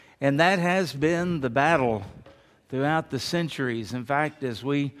And that has been the battle throughout the centuries. In fact, as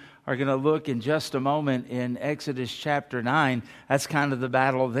we are going to look in just a moment in Exodus chapter 9, that's kind of the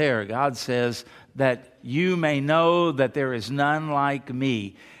battle there. God says that you may know that there is none like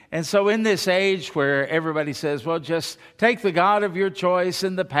me. And so in this age where everybody says, well, just take the God of your choice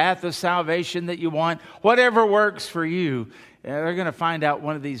and the path of salvation that you want, whatever works for you, they're going to find out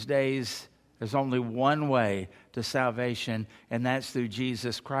one of these days there's only one way to salvation, and that's through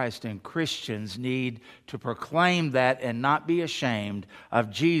Jesus Christ. And Christians need to proclaim that and not be ashamed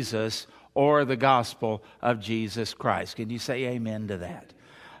of Jesus or the gospel of Jesus Christ. Can you say amen to that?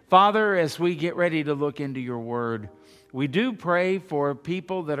 Father, as we get ready to look into your word, we do pray for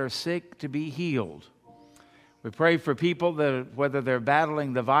people that are sick to be healed. We pray for people that, whether they're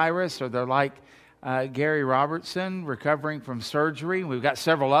battling the virus or they're like Gary Robertson, recovering from surgery. We've got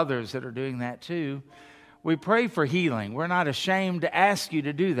several others that are doing that too. We pray for healing. We're not ashamed to ask you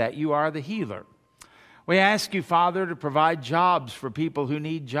to do that. You are the healer. We ask you, Father, to provide jobs for people who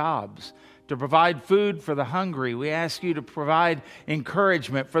need jobs, to provide food for the hungry. We ask you to provide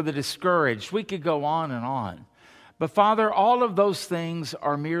encouragement for the discouraged. We could go on and on. But Father, all of those things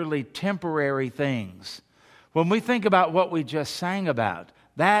are merely temporary things. When we think about what we just sang about,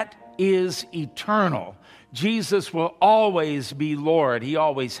 that is eternal. Jesus will always be Lord. He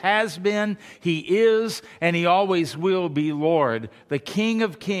always has been, He is, and He always will be Lord, the King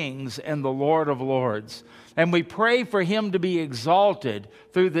of kings and the Lord of lords. And we pray for Him to be exalted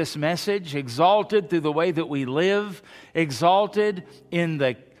through this message, exalted through the way that we live, exalted in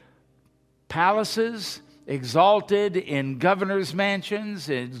the palaces, exalted in governors' mansions,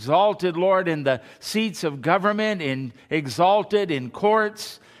 exalted, Lord, in the seats of government, exalted in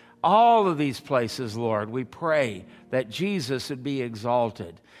courts. All of these places, Lord, we pray that Jesus would be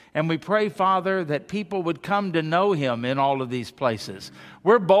exalted. And we pray, Father, that people would come to know Him in all of these places.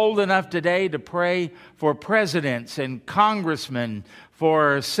 We're bold enough today to pray for presidents and congressmen,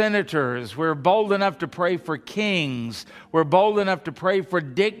 for senators. We're bold enough to pray for kings. We're bold enough to pray for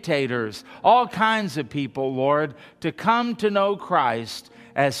dictators. All kinds of people, Lord, to come to know Christ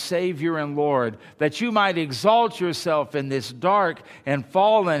as Savior and Lord, that you might exalt yourself in this dark and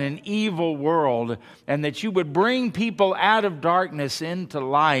fallen and evil world, and that you would bring people out of darkness into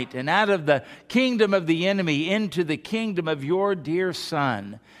light, and out of the kingdom of the enemy into the kingdom of your dear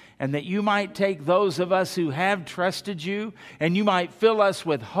Son, and that you might take those of us who have trusted you, and you might fill us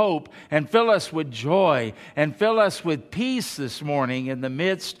with hope, and fill us with joy, and fill us with peace this morning in the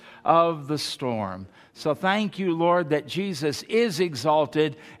midst of the storm. So thank you, Lord, that Jesus is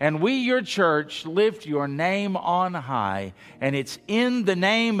exalted, and we, your church, lift your name on high. And it's in the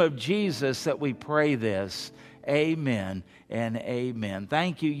name of Jesus that we pray this. Amen and amen.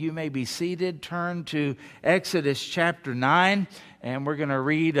 Thank you. You may be seated. Turn to Exodus chapter 9, and we're going to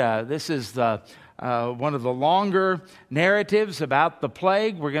read, this is the one of the longer narratives about the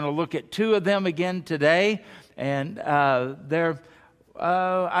plague. We're going to look at two of them again today, and they're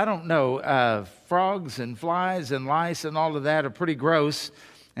I don't know, frogs and flies and lice and all of that are pretty gross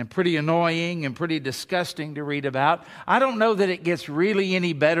and pretty annoying and pretty disgusting to read about. I don't know that it gets really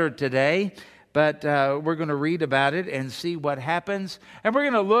any better today, but we're going to read about it and see what happens. And we're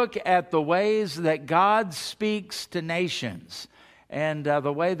going to look at the ways that God speaks to nations, and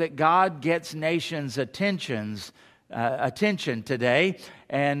the way that God gets nations' attention today.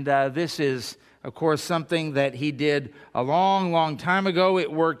 And this is, of course, something that He did a long, long time ago.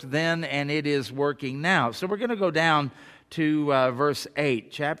 It worked then, and it is working now. So we're going to go down to verse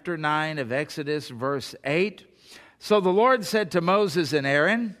 8, chapter 9 of Exodus, verse 8. So the Lord said to Moses and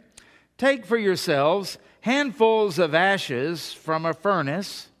Aaron, "Take for yourselves handfuls of ashes from a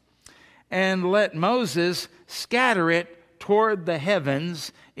furnace, and let Moses scatter it toward the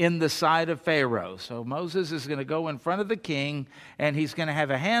heavens in the sight of Pharaoh." So Moses is going to go in front of the king, and he's going to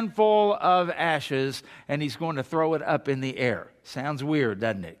have a handful of ashes, and he's going to throw it up in the air. Sounds weird,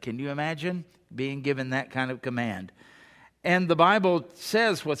 doesn't it? Can you imagine being given that kind of command? And the Bible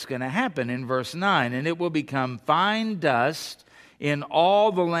says what's going to happen in verse 9. "And it will become fine dust in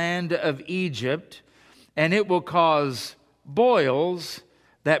all the land of Egypt, and it will cause boils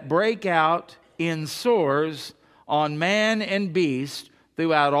that break out in sores on man and beast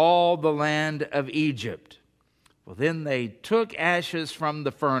throughout all the land of Egypt." Well, then they took ashes from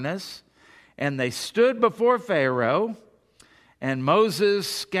the furnace, and they stood before Pharaoh, and Moses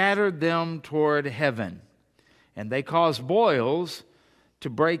scattered them toward heaven. And they caused boils to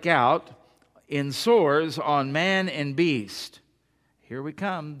break out in sores on man and beast. Here we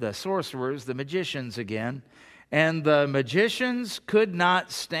come, the sorcerers, the magicians again. "And the magicians could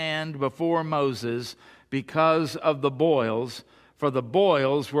not stand before Moses because of the boils, for the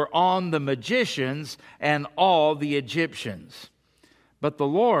boils were on the magicians and all the Egyptians. But the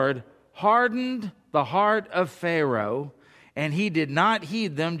Lord hardened the heart of Pharaoh, and he did not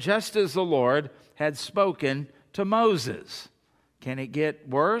heed them, just as the Lord had spoken to Moses. Can it get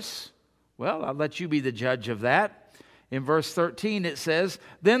worse? Well, I'll let you be the judge of that. In verse 13 it says,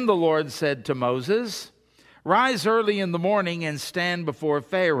 "Then the Lord said to Moses, 'Rise early in the morning and stand before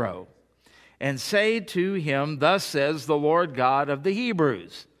Pharaoh, and say to him, Thus says the Lord God of the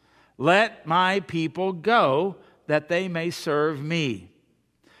Hebrews, Let my people go, that they may serve me.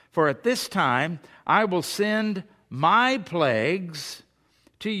 For at this time I will send my plagues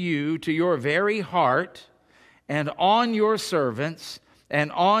to you, to your very heart, and on your servants,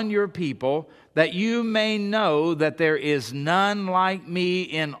 and on your people, that you may know that there is none like me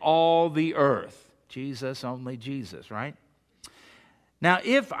in all the earth.'" Jesus, only Jesus, right? "Now,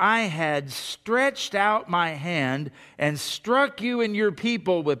 if I had stretched out my hand and struck you and your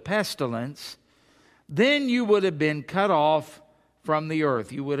people with pestilence, then you would have been cut off from the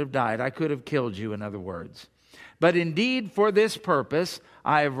earth." You would have died. I could have killed you, in other words. "But indeed, for this purpose,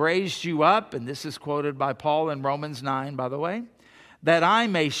 I have raised you up," and this is quoted by Paul in Romans 9, by the way, "that I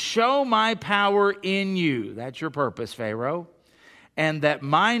may show my power in you." That's your purpose, Pharaoh. "And that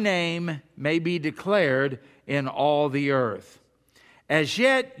my name may be declared in all the earth. As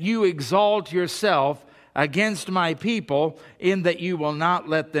yet you exalt yourself against my people, in that you will not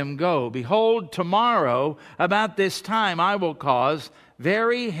let them go. Behold, tomorrow about this time I will cause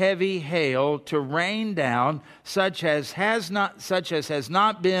very heavy hail to rain down, such as has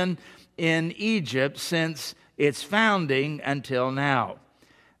not been in Egypt since its founding until now.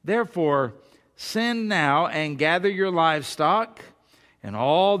 Therefore, send now and gather your livestock and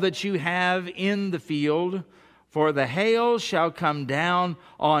all that you have in the field, for the hail shall come down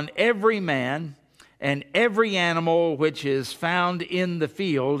on every man and every animal which is found in the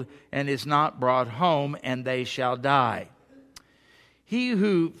field and is not brought home, and they shall die. He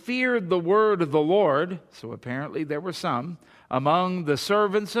who feared the word of the Lord," so apparently there were some, "among the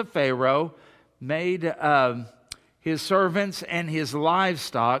servants of Pharaoh, made his servants and his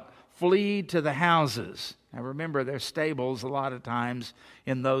livestock flee to the houses." Now remember, their stables a lot of times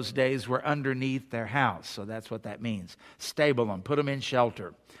in those days were underneath their house. So that's what that means. Stable them, put them in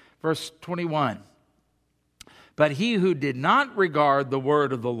shelter. Verse 21. "But he who did not regard the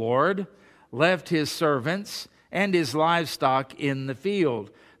word of the Lord left his servants and his livestock in the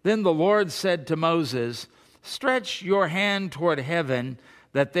field. Then the Lord said to Moses, 'Stretch your hand toward heaven,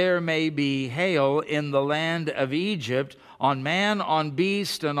 that there may be hail in the land of Egypt, on man, on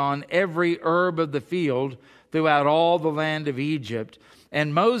beast, and on every herb of the field, throughout all the land of Egypt.'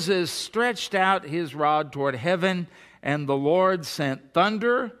 And Moses stretched out his rod toward heaven, and the Lord sent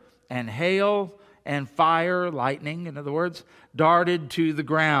thunder and hail and fire," lightning, in other words, "darted to the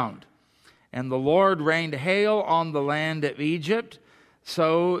ground. And the Lord rained hail on the land of Egypt.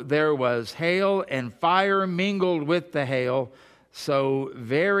 So there was hail and fire mingled with the hail, so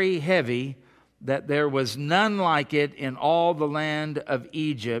very heavy that there was none like it in all the land of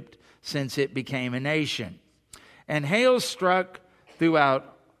Egypt since it became a nation. And hail struck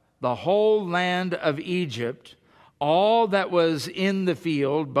throughout the whole land of Egypt, all that was in the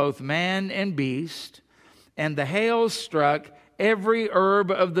field, both man and beast. And the hail struck every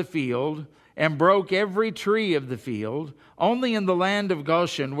herb of the field and broke every tree of the field. Only in the land of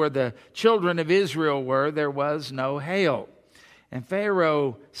Goshen, where the children of Israel were, there was no hail. And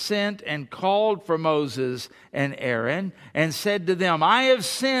Pharaoh sent and called for Moses and Aaron and said to them, "I have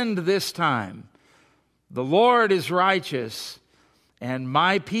sinned this time. The Lord is righteous, and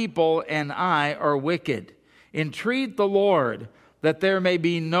my people and I are wicked. Entreat the Lord that there may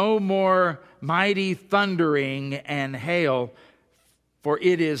be no more mighty thundering and hail, for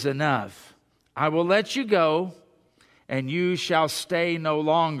it is enough. I will let you go, and you shall stay no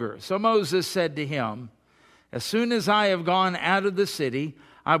longer." So Moses said to him, "As soon as I have gone out of the city,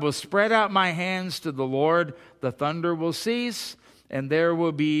 I will spread out my hands to the Lord. The thunder will cease, and there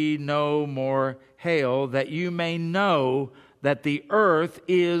will be no more hail, that you may know that the earth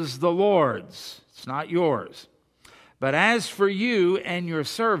is the Lord's. It's not yours. But as for you and your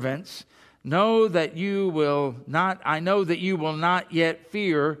servants, I know that you will not yet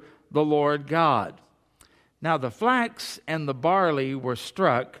fear the Lord God." Now the flax and the barley were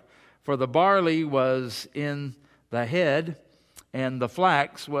struck, for the barley was in the head, and the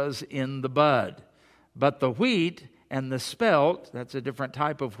flax was in the bud. But the wheat and the spelt, that's a different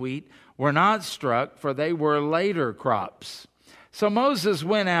type of wheat, were not struck, for they were later crops. So Moses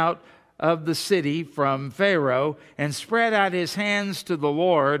went out of the city from Pharaoh and spread out his hands to the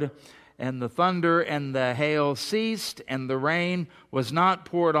Lord, and the thunder and the hail ceased, and the rain was not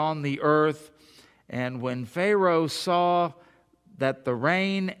poured on the earth. And when Pharaoh saw that the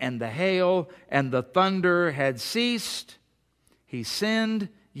rain and the hail and the thunder had ceased, he sinned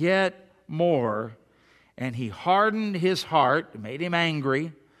yet more, and he hardened his heart, made him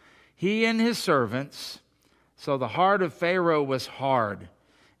angry, he and his servants. So the heart of Pharaoh was hard.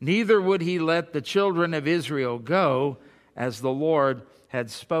 Neither would he let the children of Israel go, as the Lord had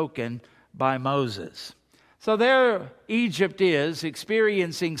spoken by Moses. So there Egypt is,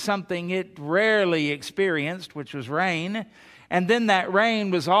 experiencing something it rarely experienced, which was rain. And then that rain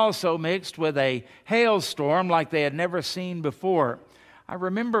was also mixed with a hailstorm like they had never seen before. I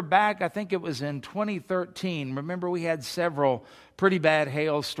remember back, I think it was in 2013, remember we had several pretty bad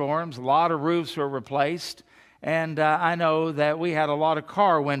hailstorms. A lot of roofs were replaced. And I know that we had a lot of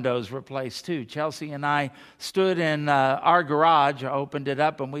car windows replaced too. Chelsea and I stood in our garage. I opened it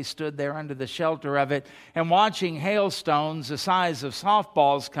up and we stood there under the shelter of it and watching hailstones the size of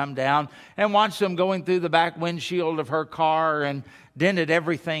softballs come down and watched them going through the back windshield of her car and dented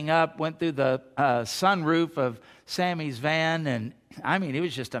everything up, went through the sunroof of Sammy's van, and I mean, it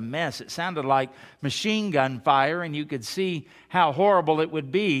was just a mess. It sounded like machine gun fire, and you could see how horrible it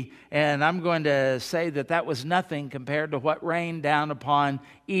would be. And I'm going to say that that was nothing compared to what rained down upon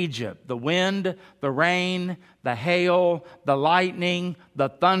Egypt. The wind, the rain, the hail, the lightning, the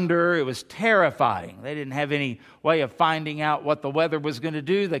thunder. It was terrifying. They didn't have any way of finding out what the weather was going to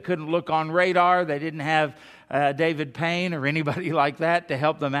do. They couldn't look on radar. They didn't have David Payne or anybody like that to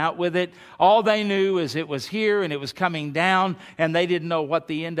help them out with it. All they knew is it was here and it was coming down, and they didn't know what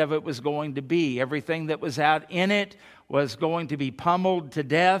the end of it was going to be. Everything that was out in it was going to be pummeled to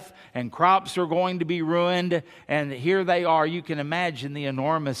death, and crops were going to be ruined. And here they are. You can imagine the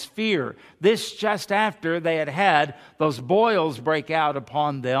enormous fear. This just after they had had those boils break out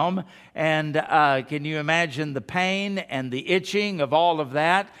upon them. And can you imagine the pain and the itching of all of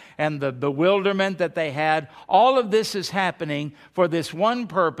that and the bewilderment that they had? All of this is happening for this one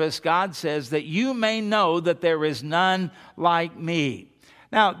purpose. God says that you may know that there is none like me.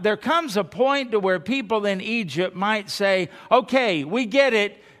 Now, there comes a point to where people in Egypt might say, okay, we get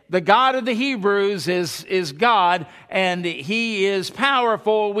it. The God of the Hebrews is God, and He is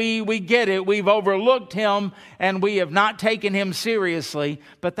powerful. We get it. We've overlooked Him, and we have not taken Him seriously.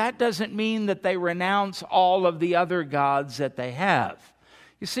 But that doesn't mean that they renounce all of the other gods that they have.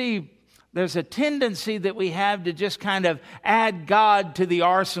 You see, there's a tendency that we have to just kind of add God to the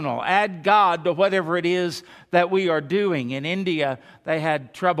arsenal, add God to whatever it is that we are doing. In India, they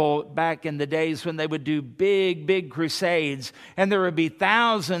had trouble back in the days when they would do big crusades, and there would be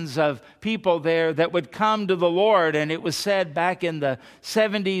thousands of people there that would come to the Lord. And it was said back in the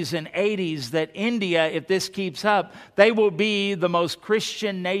 70s and 80s that India, if this keeps up, they will be the most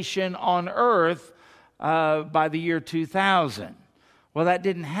Christian nation on earth by the year 2000. Well, that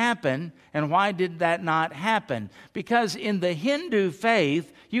didn't happen. And why did that not happen? Because in the Hindu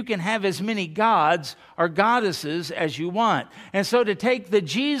faith, you can have as many gods or goddesses as you want. And so to take the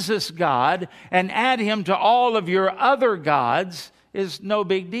Jesus God and add Him to all of your other gods is no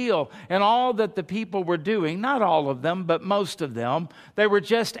big deal. And all that the people were doing, not all of them, but most of them, they were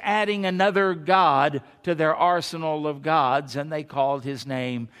just adding another god to their arsenal of gods, and they called His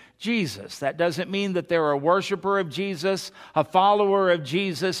name Jesus. That doesn't mean that they're a worshiper of Jesus, a follower of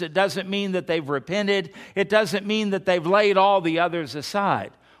Jesus. It doesn't mean that they've repented. It doesn't mean that they've laid all the others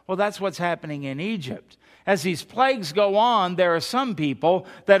aside. Well, that's what's happening in Egypt. As these plagues go on, there are some people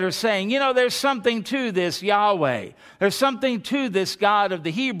that are saying, you know, there's something to this Yahweh. There's something to this God of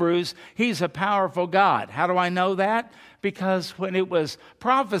the Hebrews. He's a powerful God. How do I know that? Because when it was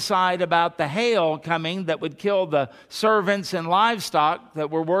prophesied about the hail coming that would kill the servants and livestock that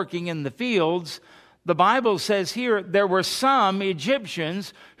were working in the fields, the Bible says here there were some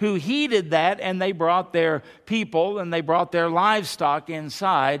Egyptians who heeded that, and they brought their people and they brought their livestock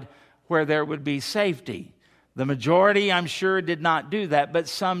inside where there would be safety. The majority, I'm sure, did not do that, but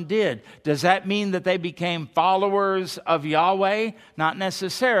some did. Does that mean that they became followers of Yahweh? Not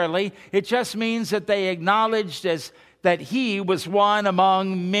necessarily. It just means that they acknowledged that He was one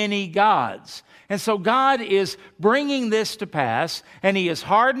among many gods. And so God is bringing this to pass, and He is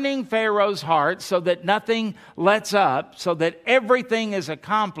hardening Pharaoh's heart so that nothing lets up, so that everything is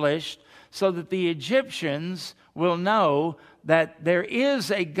accomplished, so that the Egyptians will know that there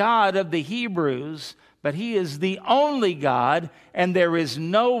is a God of the Hebrews, but He is the only God, and there is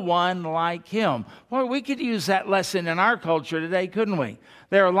no one like Him. Boy, we could use that lesson in our culture today, couldn't we?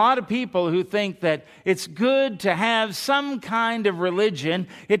 There are a lot of people who think that it's good to have some kind of religion.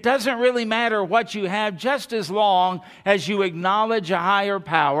 It doesn't really matter what you have, just as long as you acknowledge a higher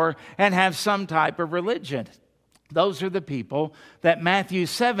power and have some type of religion. Those are the people that Matthew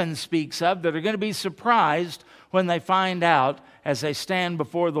 7 speaks of that are going to be surprised when they find out as they stand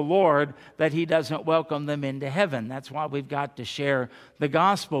before the Lord that He doesn't welcome them into heaven. That's why we've got to share the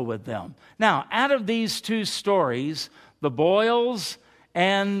gospel with them. Now, out of these two stories, the boils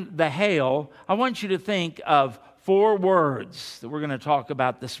and the hail, I want you to think of 4 words that we're going to talk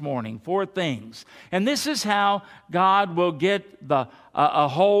about this morning, 4 things. And this is how God will get a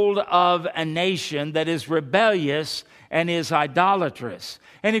hold of a nation that is rebellious and is idolatrous.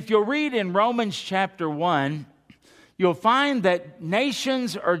 And if you'll read in Romans chapter 1, you'll find that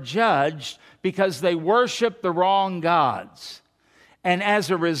nations are judged because they worship the wrong gods. And as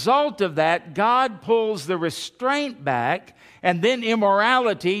a result of that, God pulls the restraint back, and then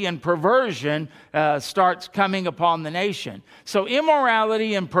immorality and perversion starts coming upon the nation. So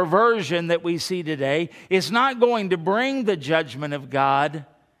immorality and perversion that we see today is not going to bring the judgment of God.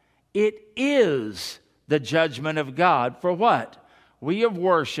 It is the judgment of God. For what? We have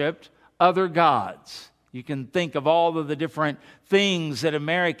worshiped other gods. You can think of all of the different things that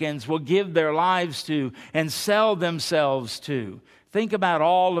Americans will give their lives to and sell themselves to. Think about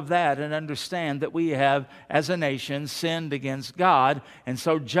all of that and understand that we have, as a nation, sinned against God, and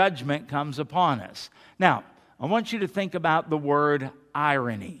so judgment comes upon us. Now, I want you to think about the word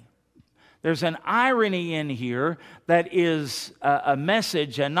irony. There's an irony in here that is a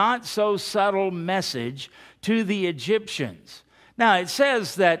message, a not so subtle message to the Egyptians. Now, it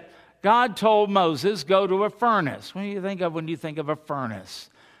says that God told Moses, go to a furnace. What do you think of when you think of a furnace?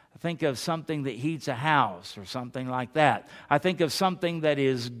 I think of something that heats a house or something like that. I think of something that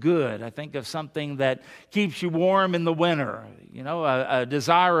is good. I think of something that keeps you warm in the winter, a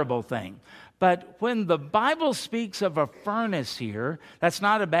desirable thing. But when the Bible speaks of a furnace here, that's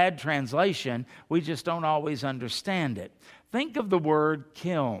not a bad translation. We just don't always understand it. Think of the word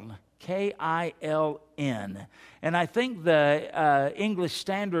kiln, K-I-L-N. And I think the English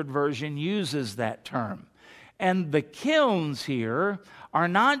Standard Version uses that term. And the kilns here are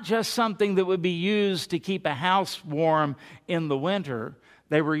not just something that would be used to keep a house warm in the winter.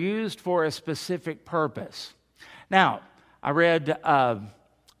 They were used for a specific purpose. Now, I read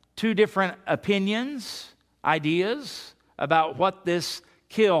 2 different opinions, ideas about what this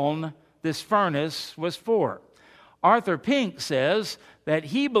kiln, this furnace, was for. Arthur Pink says that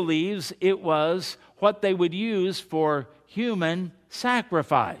he believes it was what they would use for human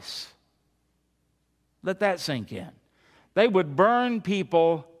sacrifice. Let that sink in. They would burn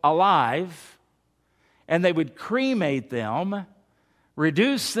people alive, and they would cremate them,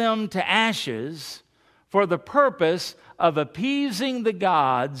 reduce them to ashes for the purpose of appeasing the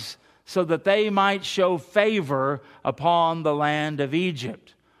gods so that they might show favor upon the land of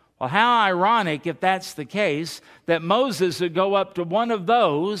Egypt. Well, how ironic, if that's the case, that Moses would go up to one of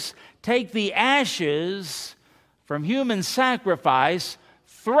those, take the ashes from human sacrifice,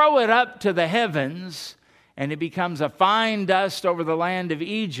 throw it up to the heavens, and it becomes a fine dust over the land of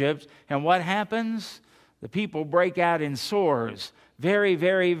Egypt. And what happens? The people break out in sores, very,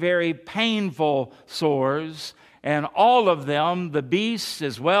 very, very painful sores. And all of them, the beasts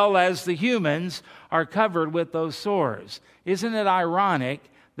as well as the humans, are covered with those sores. Isn't it ironic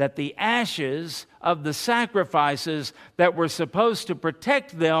that the ashes of the sacrifices that were supposed to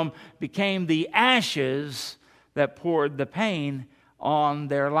protect them became the ashes that poured the pain on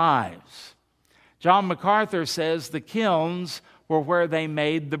their lives? John MacArthur says the kilns were where they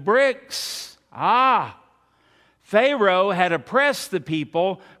made the bricks. Pharaoh had oppressed the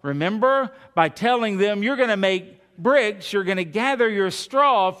people, remember, by telling them, you're going to make bricks, you're going to gather your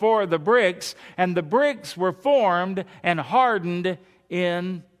straw for the bricks, and the bricks were formed and hardened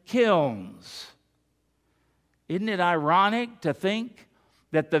in kilns. Isn't it ironic to think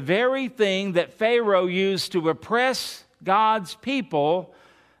that the very thing that Pharaoh used to oppress God's people,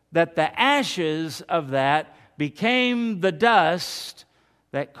 that the ashes of that became the dust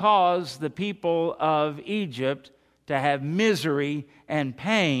that caused the people of Egypt to have misery and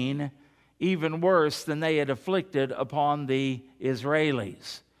pain even worse than they had afflicted upon the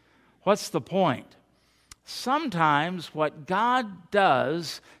Israelis. What's the point? Sometimes what God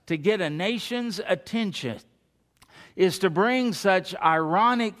does to get a nation's attention is to bring such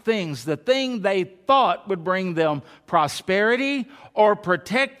ironic things. The thing they thought would bring them prosperity or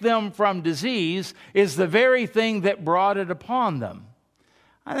protect them from disease is the very thing that brought it upon them.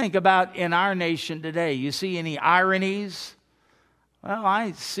 I think about in our nation today. You see any ironies? Well,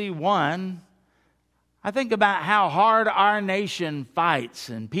 I see one. I think about how hard our nation fights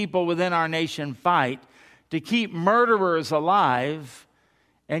and people within our nation fight to keep murderers alive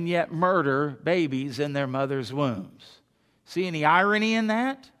and yet murder babies in their mother's wombs. See any irony in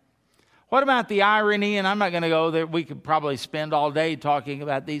that? What about the irony, and I'm not going to go there, we could probably spend all day talking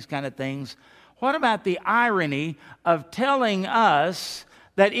about these kind of things. What about the irony of telling us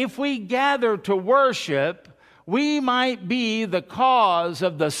that if we gather to worship, we might be the cause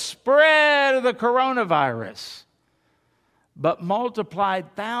of the spread of the coronavirus? But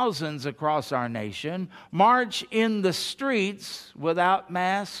multiplied thousands across our nation march in the streets without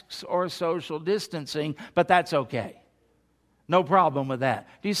masks or social distancing, but that's okay. No problem with that.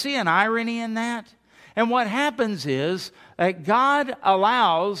 Do you see an irony in that? And what happens is that God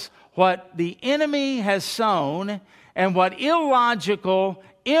allows what the enemy has sown and what illogical,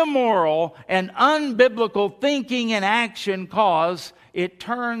 immoral, and unbiblical thinking and action cause, it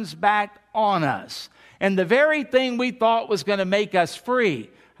turns back on us. And the very thing we thought was going to make us free.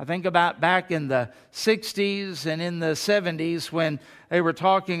 I think about back in the 60s and in the 70s when they were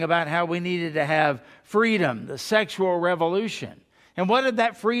talking about how we needed to have freedom, the sexual revolution. And what did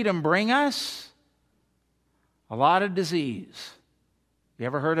that freedom bring us? A lot of disease. You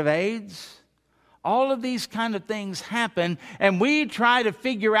ever heard of AIDS? All of these kind of things happen, and we try to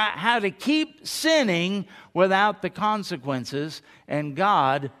figure out how to keep sinning without the consequences, and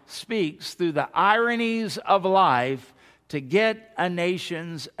God speaks through the ironies of life to get a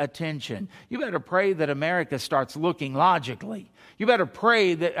nation's attention. You better pray that America starts looking logically. You better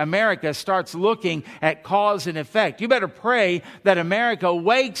pray that America starts looking at cause and effect. You better pray that America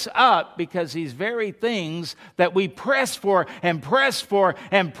wakes up, because these very things that we press for and press for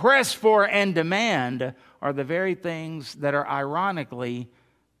and press for and demand are the very things that are ironically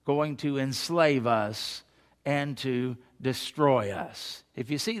going to enslave us and to destroy us.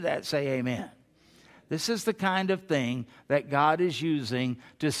 If you see that, say amen. This is the kind of thing that God is using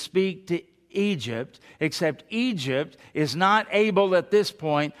to speak to Egypt, except Egypt is not able at this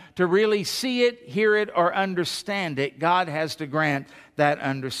point to really see it, hear it, or understand it. God has to grant that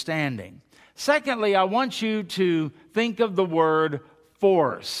understanding. Secondly, I want you to think of the word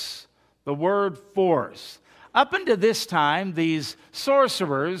force. The word force. Up until this time, these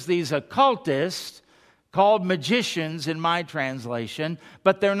sorcerers, these occultists, called magicians in my translation,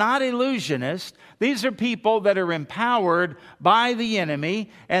 but they're not illusionists. These are people that are empowered by the enemy,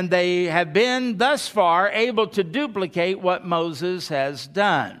 and they have been thus far able to duplicate what Moses has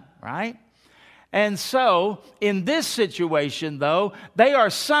done, right? And so, in this situation, though, they are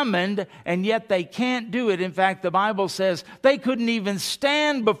summoned, and yet they can't do it. In fact, the Bible says they couldn't even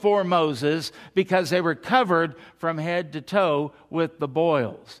stand before Moses because they were covered from head to toe with the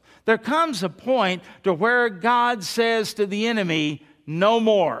boils. There comes a point to where God says to the enemy, no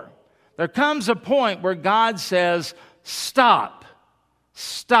more. There comes a point where God says, stop,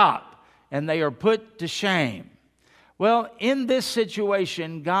 stop, and they are put to shame. Well, in this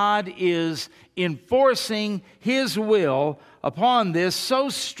situation, God is enforcing His will upon this so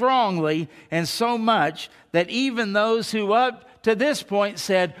strongly and so much that even those who up to this point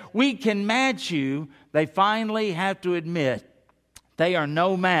said, we can match you, they finally have to admit they are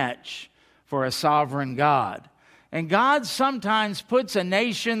no match for a sovereign God. And God sometimes puts a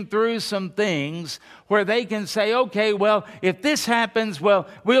nation through some things where they can say, okay, well, if this happens, well,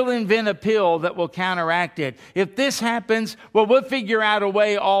 we'll invent a pill that will counteract it. If this happens, well, we'll figure out a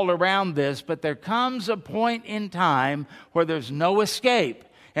way all around this. But there comes a point in time where there's no escape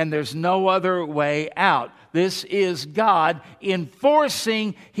and there's no other way out. This is God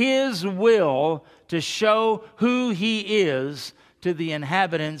enforcing His will to show who He is to the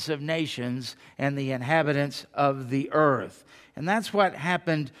inhabitants of nations and the inhabitants of the earth. And that's what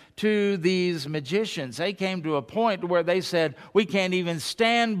happened to these magicians. They came to a point where they said, we can't even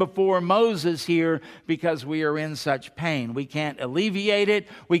stand before Moses here because we are in such pain. We can't alleviate it.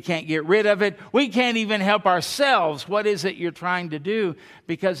 We can't get rid of it. We can't even help ourselves. What is it you're trying to do?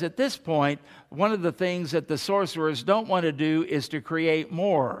 Because at this point, one of the things that the sorcerers don't want to do is to create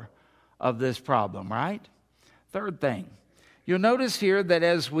more of this problem, right? Third thing. You'll notice here that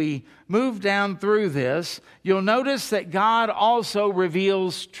as we move down through this, you'll notice that God also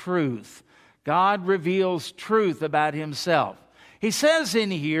reveals truth. God reveals truth about Himself. He says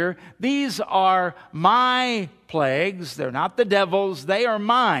in here, these are my plagues. They're not the devil's. They are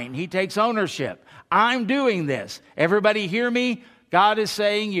mine. He takes ownership. I'm doing this. Everybody hear me? God is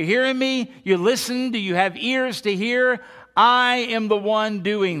saying, you hearing me? You listen? Do you have ears to hear? I am the one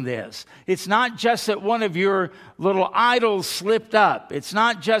doing this. It's not just that one of your little idols slipped up. It's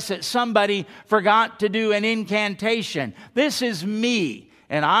not just that somebody forgot to do an incantation. This is me,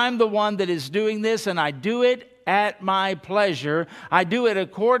 and I'm the one that is doing this, and I do it at my pleasure. I do it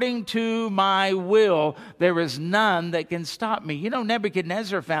according to my will. There is none that can stop me. You know,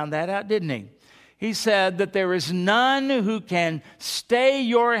 Nebuchadnezzar found that out, didn't he? He said that there is none who can stay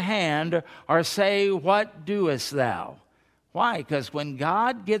your hand or say, "What doest thou?" Why? Because when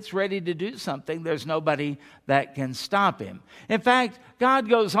God gets ready to do something, there's nobody that can stop him. In fact, God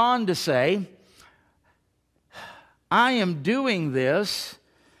goes on to say, I am doing this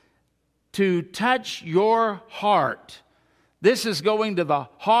to touch your heart. This is going to the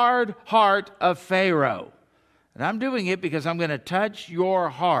hard heart of Pharaoh. And I'm doing it because I'm going to touch your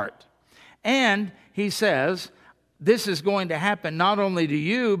heart. And he says, this is going to happen not only to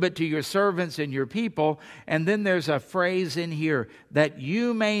you, but to your servants and your people. And then there's a phrase in here, that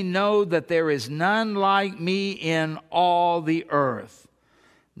you may know that there is none like me in all the earth.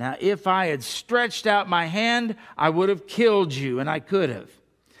 Now, if I had stretched out my hand, I would have killed you, and I could have.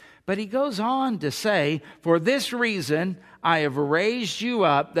 But he goes on to say, for this reason I have raised you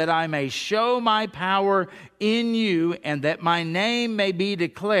up, that I may show my power in you, and that my name may be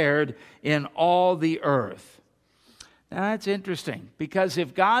declared in all the earth. Now that's interesting, because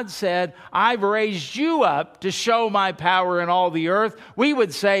if God said, I've raised you up to show my power in all the earth, we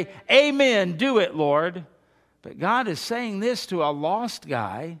would say, amen, do it, Lord. But God is saying this to a lost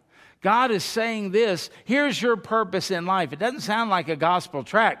guy. God is saying this, here's your purpose in life. It doesn't sound like a gospel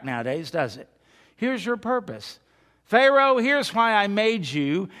tract nowadays, does it? Here's your purpose. Pharaoh, here's why I made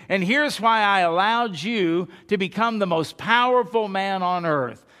you, and here's why I allowed you to become the most powerful man on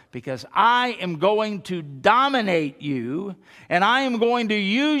earth. Because I am going to dominate you, and I am going to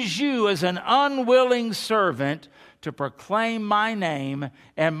use you as an unwilling servant to proclaim my name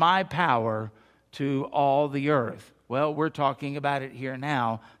and my power to all the earth. Well, we're talking about it here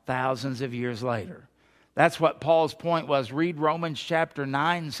now, thousands of years later. That's what Paul's point was. Read Romans chapter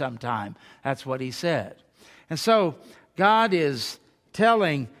 9 sometime. That's what he said. And so God is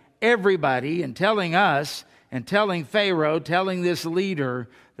telling everybody and telling us and telling Pharaoh, telling this leader,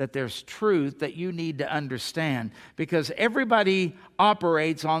 that there's truth that you need to understand, because everybody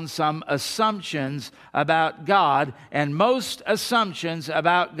operates on some assumptions about God, and most assumptions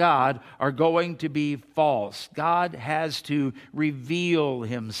about God are going to be false. God has to reveal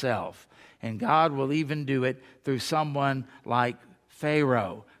himself, and God will even do it through someone like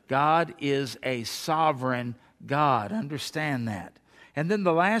Pharaoh. God is a sovereign God. Understand that. And then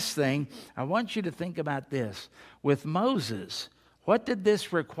the last thing, I want you to think about this. With Moses, what did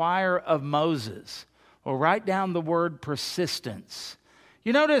this require of Moses? Well, write down the word persistence.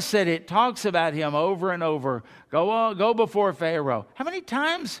 You notice that it talks about him over and over. Go before Pharaoh. How many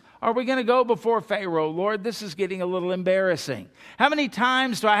times are we going to go before Pharaoh? Lord, this is getting a little embarrassing. How many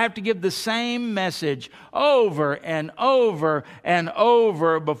times do I have to give the same message over and over and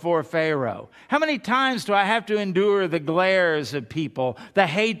over before Pharaoh? How many times do I have to endure the glares of people, the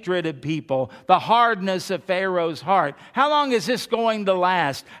hatred of people, the hardness of Pharaoh's heart? How long is this going to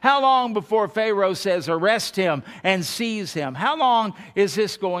last? How long before Pharaoh says, arrest him and seize him? How long is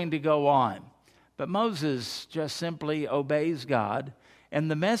this going to go on? But Moses just simply obeys God, and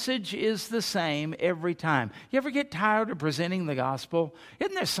the message is the same every time. You ever get tired of presenting the gospel?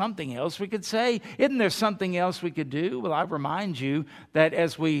 Isn't there something else we could say? Isn't there something else we could do? Well, I remind you that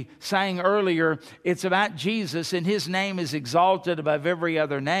as we sang earlier, it's about Jesus, and his name is exalted above every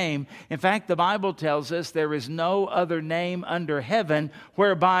other name. In fact, the Bible tells us there is no other name under heaven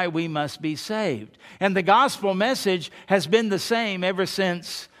whereby we must be saved. And the gospel message has been the same ever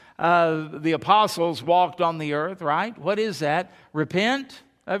since the apostles walked on the earth, right? What is that? Repent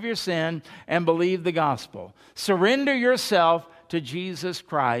of your sin and believe the gospel. Surrender yourself to Jesus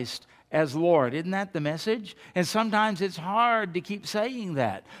Christ as Lord. Isn't that the message? And sometimes it's hard to keep saying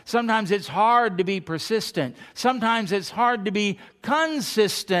that. Sometimes it's hard to be persistent. Sometimes it's hard to be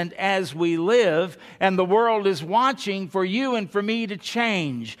consistent as we live, and the world is watching for you and for me to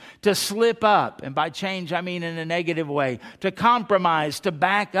change, to slip up. And by change, I mean in a negative way, to compromise, to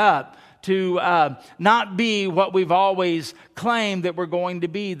back up, to not be what we've always claimed that we're going to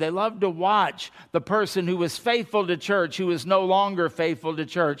be. They love to watch the person who was faithful to church, who is no longer faithful to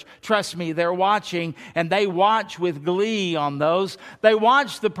church. Trust me, they're watching, and they watch with glee on those. They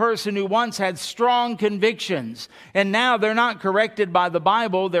watch the person who once had strong convictions, and now they're not corrected by the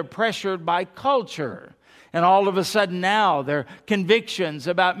Bible, they're pressured by culture. And all of a sudden now their convictions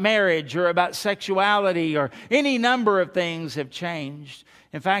about marriage or about sexuality or any number of things have changed.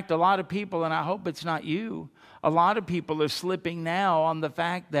 In fact, a lot of people, and I hope it's not you, A lot of people are slipping now on the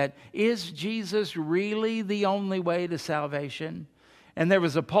fact that, is Jesus really the only way to salvation? And there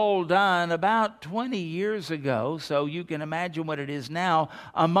was a poll done about 20 years ago, so you can imagine what it is now,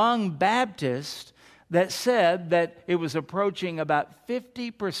 among Baptists that said that it was approaching about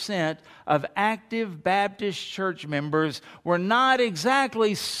 50% of active Baptist church members were not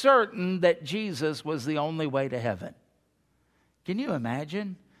exactly certain that Jesus was the only way to heaven. Can you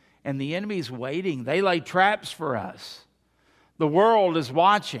imagine? And the enemy's waiting. They lay traps for us. The world is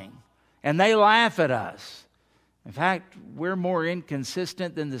watching, and they laugh at us. In fact, we're more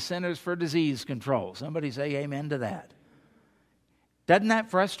inconsistent than the Centers for Disease Control. Somebody say amen to that. Doesn't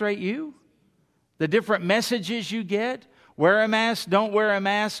that frustrate you? The different messages you get? Wear a mask, don't wear a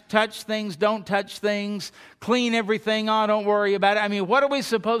mask. Touch things, don't touch things. Clean everything on, don't worry about it. I mean, what are we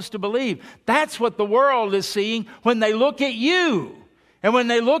supposed to believe? That's what the world is seeing when they look at you. And when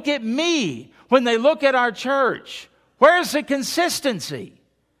they look at me, when they look at our church. Where's the consistency?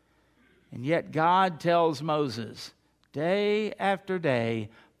 And yet God tells Moses, day after day,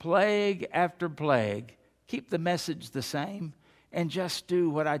 plague after plague, keep the message the same and just do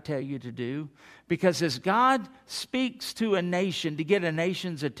what I tell you to do. Because as God speaks to a nation to get a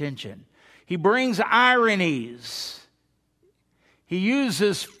nation's attention, He brings ironies. He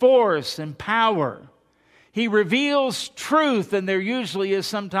uses force and power. He reveals truth, and there usually is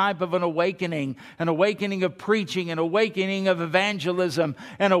some type of an awakening of preaching, an awakening of evangelism,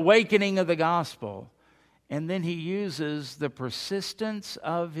 an awakening of the gospel. And then He uses the persistence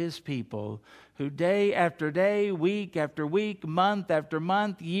of His people who day after day, week after week, month after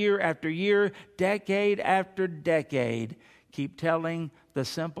month, year after year, decade after decade, keep telling the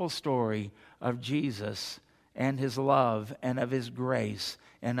simple story of Jesus and His love and of His grace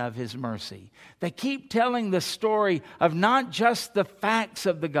and of His mercy. They keep telling the story of not just the facts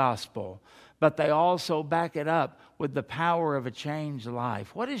of the gospel, but they also back it up with the power of a changed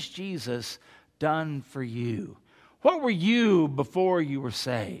life. What has Jesus done for you? What were you before you were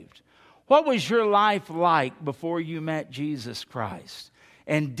saved? What was your life like before you met Jesus Christ?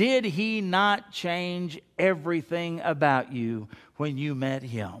 And did He not change everything about you when you met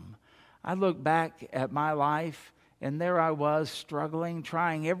Him? I look back at my life, and there I was struggling,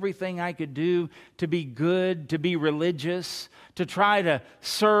 trying everything I could do to be good, to be religious, to try to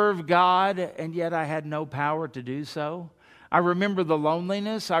serve God, and yet I had no power to do so. I remember the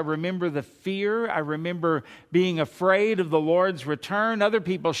loneliness. I remember the fear. I remember being afraid of the Lord's return. Other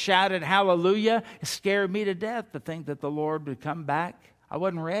people shouted hallelujah. It scared me to death to think that the Lord would come back. I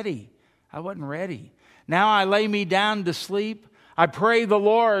wasn't ready. Now I lay me down to sleep. I pray the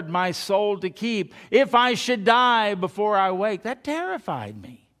Lord my soul to keep. If I should die before I wake, that terrified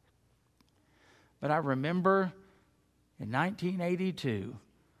me. But I remember in 1982,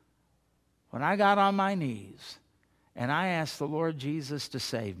 when I got on my knees and I asked the Lord Jesus to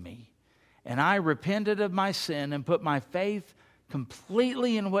save me, and I repented of my sin and put my faith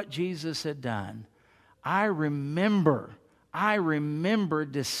completely in what Jesus had done, I remember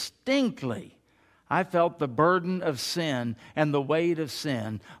distinctly, I felt the burden of sin and the weight of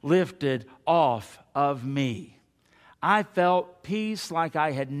sin lifted off of me. I felt peace like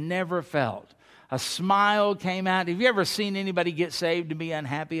I had never felt. A smile came out. Have you ever seen anybody get saved and be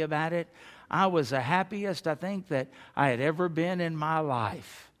unhappy about it? I was the happiest I think that I had ever been in my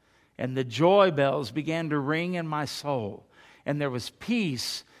life. And the joy bells began to ring in my soul. And there was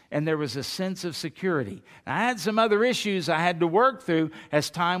peace, and there was a sense of security. I had some other issues I had to work through as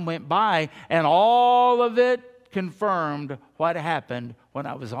time went by, and all of it confirmed what happened when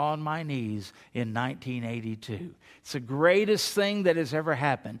I was on my knees in 1982. It's the greatest thing that has ever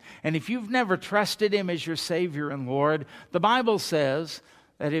happened. And if you've never trusted Him as your Savior and Lord, the Bible says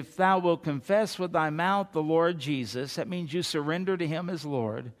that if thou wilt confess with thy mouth the Lord Jesus, that means you surrender to Him as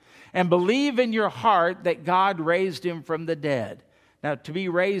Lord, and believe in your heart that God raised Him from the dead. Now, to be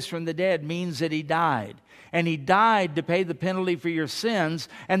raised from the dead means that He died. And He died to pay the penalty for your sins.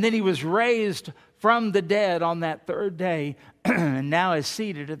 And then He was raised from the dead on that third day and now is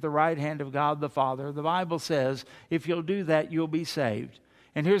seated at the right hand of God the Father. The Bible says, if you'll do that, you'll be saved.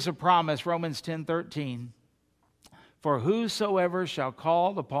 And here's a promise, Romans 10:13. For whosoever shall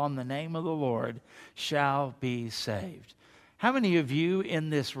call upon the name of the Lord shall be saved. How many of you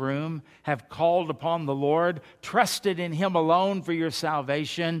in this room have called upon the Lord, trusted in Him alone for your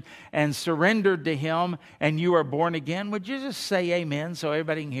salvation, and surrendered to Him, and you are born again? Would you just say amen so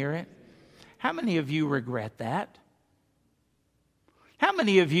everybody can hear it? How many of you regret that? How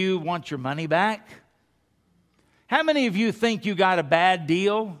many of you want your money back? How many of you think you got a bad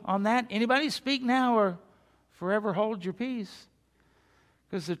deal on that? Anybody speak now or forever hold your peace?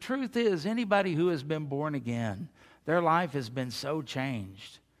 Because the truth is, anybody who has been born again, their life has been so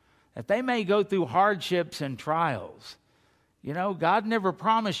changed that they may go through hardships and trials. You know, God never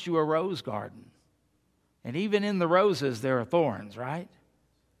promised you a rose garden. And even in the roses, there are thorns, right?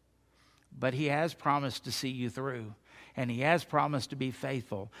 But He has promised to see you through. And He has promised to be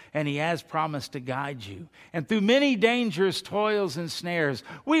faithful. And He has promised to guide you. And through many dangers, toils, and snares,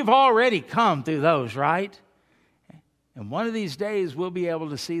 we've already come through those, right? And one of these days, we'll be able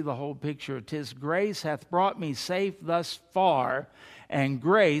to see the whole picture. 'Tis grace hath brought me safe thus far, and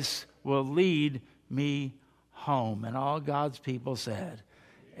grace will lead me home. And all God's people said,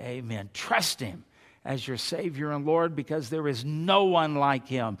 amen. Trust Him as your Savior and Lord, because there is no one like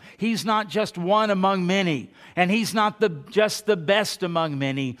Him. He's not just one among many, and He's not just the best among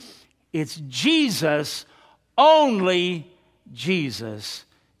many. It's Jesus, only Jesus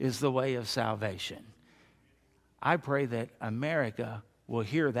is the way of salvation. I pray that America will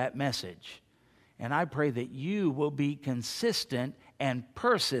hear that message, and I pray that you will be consistent and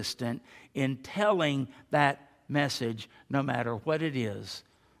persistent in telling that message, no matter what it is,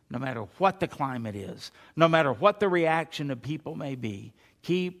 no matter what the climate is, no matter what the reaction of people may be.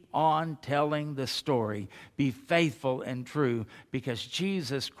 Keep on telling the story. Be faithful and true, because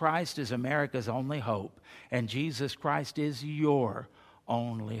Jesus Christ is America's only hope, and Jesus Christ is your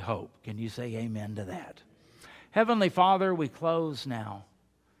only hope. Can you say amen to that? Heavenly Father, we close now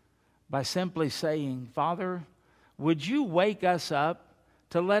by simply saying, Father, would you wake us up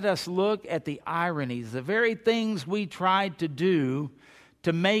to let us look at the ironies, the very things we tried to do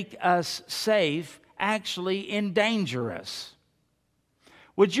to make us safe actually endanger us.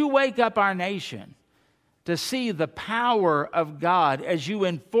 Would you wake up our nation to see the power of God as you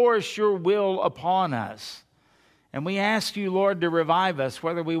enforce your will upon us? And we ask you, Lord, to revive us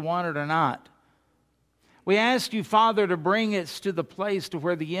whether we want it or not. We ask you, Father, to bring us to the place to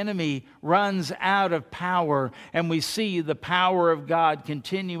where the enemy runs out of power and we see the power of God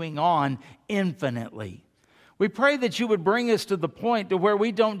continuing on infinitely. We pray that you would bring us to the point to where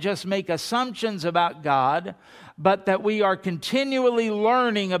we don't just make assumptions about God, but that we are continually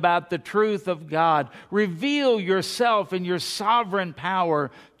learning about the truth of God. Reveal yourself and your sovereign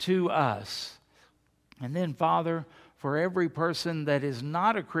power to us. And then, Father, for every person that is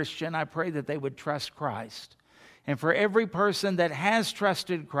not a Christian, I pray that they would trust Christ. And for every person that has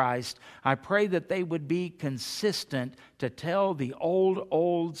trusted Christ, I pray that they would be consistent to tell the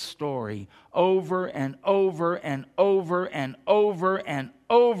old story over and over and over and over and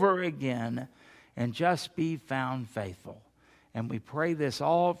over again, and just be found faithful. And we pray this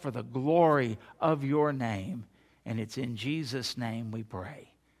all for the glory of your name. And it's in Jesus' name we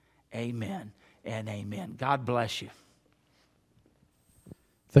pray. Amen and amen. God bless you.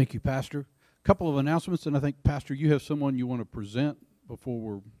 Thank you, Pastor. A couple of announcements, and I think, Pastor, you have someone you want to present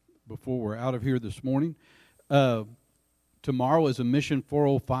before we're out of here this morning. Tomorrow is a Mission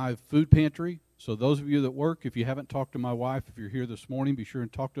 405 food pantry. So those of you that work, if you haven't talked to my wife, if you're here this morning, be sure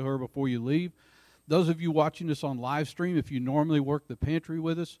and talk to her before you leave. Those of you watching this on live stream, if you normally work the pantry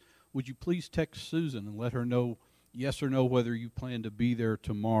with us, would you please text Susan and let her know yes or no whether you plan to be there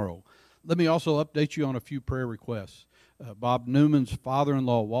tomorrow. Let me also update you on a few prayer requests. Bob Newman's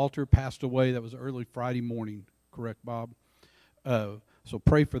father-in-law, Walter, passed away. That was early Friday morning. Correct, Bob? So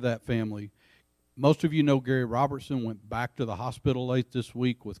pray for that family. Most of you know Gary Robertson went back to the hospital late this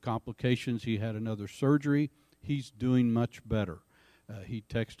week with complications. He had another surgery. He's doing much better. He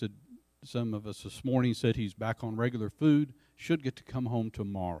texted some of us this morning, said he's back on regular food, should get to come home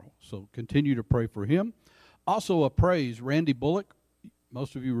tomorrow. So continue to pray for him. Also a praise, Randy Bullock.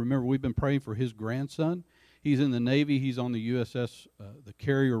 Most of you remember we've been praying for his grandson. He's in the Navy. He's on the USS, the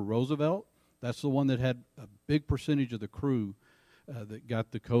carrier Roosevelt. That's the one that had a big percentage of the crew that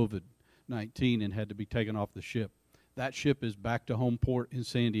got the COVID-19 and had to be taken off the ship. That ship is back to home port in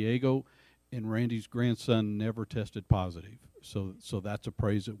San Diego, and Randy's grandson never tested positive. So that's a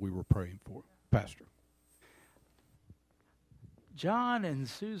praise that we were praying for. Pastor. John and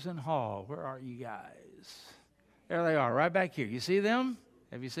Susan Hall, where are you guys? There they are, right back here. You see them?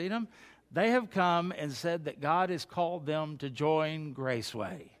 Have you seen them? They have come and said that God has called them to join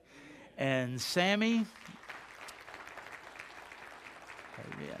Graceway. And Sammy,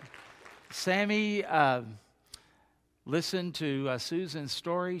 listened to Susan's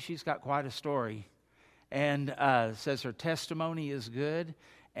story. She's got quite a story. And says her testimony is good.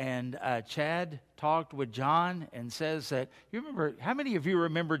 And Chad talked with John and says that, you remember, how many of you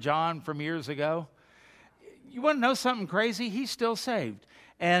remember John from years ago? You want to know something crazy? He's still saved.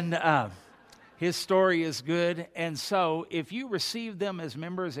 And his story is good. And so if you receive them as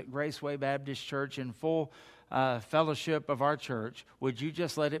members at Graceway Baptist Church in full fellowship of our church, would you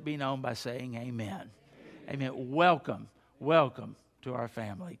just let it be known by saying amen? Amen. Welcome to our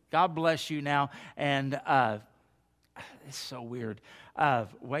family. God bless you now. And it's so weird.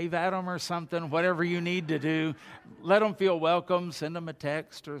 Wave at them or something, whatever you need to do. Let them feel welcome. Send them a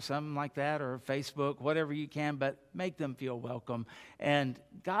text or something like that, or Facebook, whatever you can, but make them feel welcome. And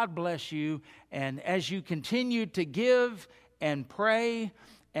God bless you. And as you continue to give and pray,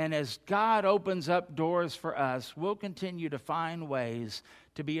 and as God opens up doors for us, we'll continue to find ways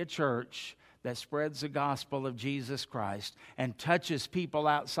to be a church that spreads the gospel of Jesus Christ and touches people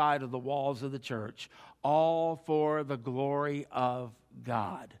outside of the walls of the church, all for the glory of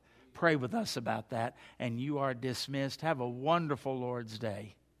God. Pray with us about that, and you are dismissed. Have a wonderful Lord's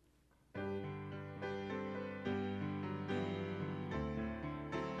Day.